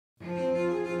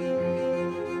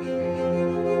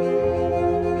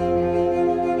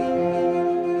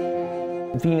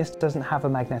Venus doesn't have a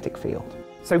magnetic field.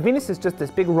 So Venus is just this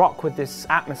big rock with this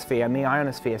atmosphere and the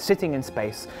ionosphere sitting in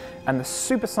space, and the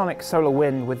supersonic solar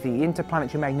wind with the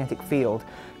interplanetary magnetic field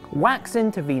whacks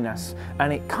into Venus,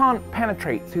 and it can't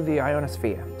penetrate through the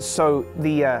ionosphere. So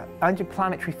the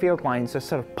interplanetary field lines just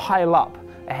sort of pile up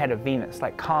ahead of Venus,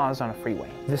 like cars on a freeway.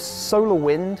 The solar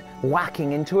wind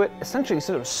whacking into it essentially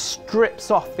sort of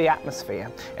strips off the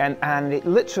atmosphere, and it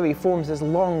literally forms this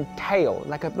long tail,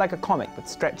 like a comet, but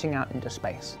stretching out into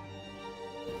space.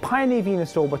 Pioneer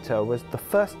Venus Orbiter was the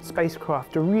first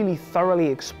spacecraft to really thoroughly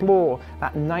explore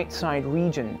that night side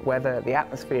region where the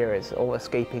atmosphere is all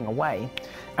escaping away,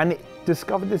 and it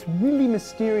discovered this really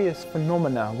mysterious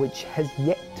phenomena which has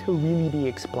yet to really be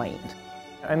explained.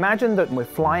 Imagine that we're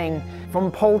flying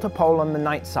from pole to pole on the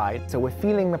night side, so we're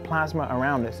feeling the plasma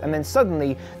around us, and then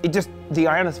suddenly the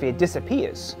ionosphere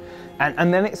disappears,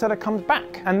 and then it sort of comes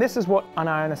back. And this is what an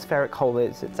ionospheric hole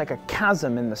is. It's like a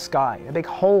chasm in the sky, a big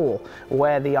hole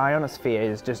where the ionosphere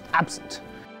is just absent.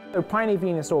 So Pioneer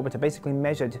Venus Orbiter basically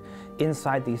measured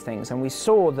inside these things, and we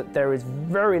saw that there is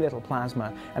very little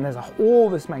plasma, and there's all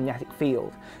this magnetic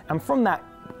field. And from that,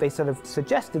 they sort of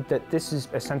suggested that this is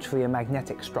essentially a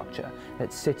magnetic structure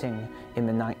that's sitting in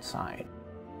the night side.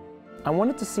 I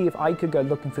wanted to see if I could go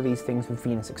looking for these things with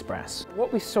Venus Express.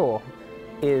 What we saw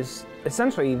is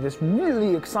essentially this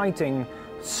really exciting,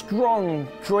 strong,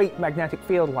 straight magnetic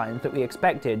field lines that we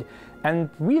expected, and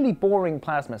really boring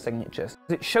plasma signatures.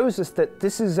 It shows us that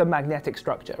this is a magnetic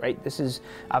structure, right? This is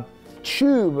a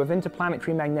tube of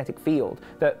interplanetary magnetic field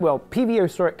that, well, PVO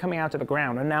saw it coming out of the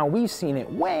ground, and now we've seen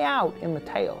it way out in the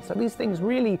tail. So these things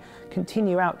really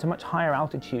continue out to much higher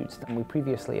altitudes than we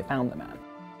previously have found them at.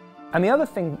 And the other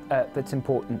thing that's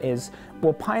important is,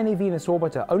 well, Pioneer Venus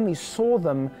Orbiter only saw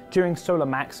them during solar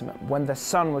maximum, when the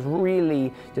sun was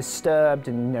really disturbed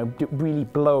and really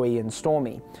blowy and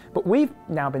stormy. But we've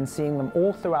now been seeing them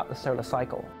all throughout the solar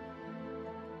cycle.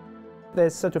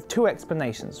 There's sort of two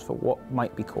explanations for what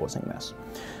might be causing this.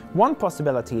 One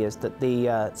possibility is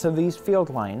that so these field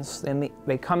lines,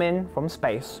 they come in from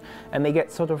space and they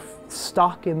get sort of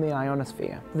stuck in the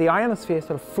ionosphere. The ionosphere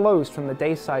sort of flows from the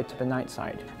day side to the night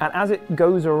side, and as it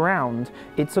goes around,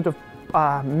 it sort of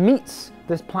meets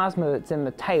this plasma that's in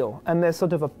the tail, and there's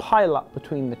sort of a pile-up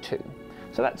between the two.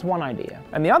 So that's one idea.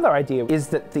 And the other idea is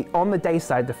that on the day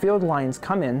side, the field lines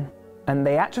come in and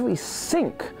they actually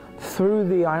sink through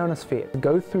the ionosphere,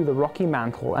 go through the rocky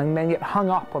mantle, and then get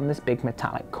hung up on this big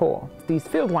metallic core. These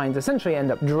field lines essentially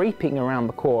end up draping around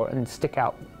the core and stick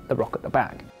out the rock at the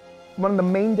back. One of the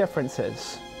main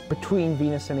differences between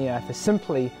Venus and the Earth is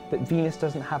simply that Venus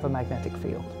doesn't have a magnetic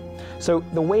field. So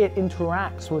the way it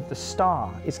interacts with the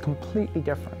star is completely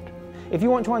different. If you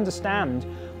want to understand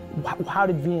how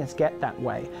did Venus get that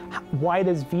way, why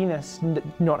does Venus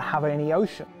not have any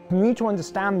ocean, you need to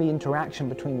understand the interaction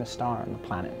between the star and the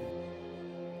planet.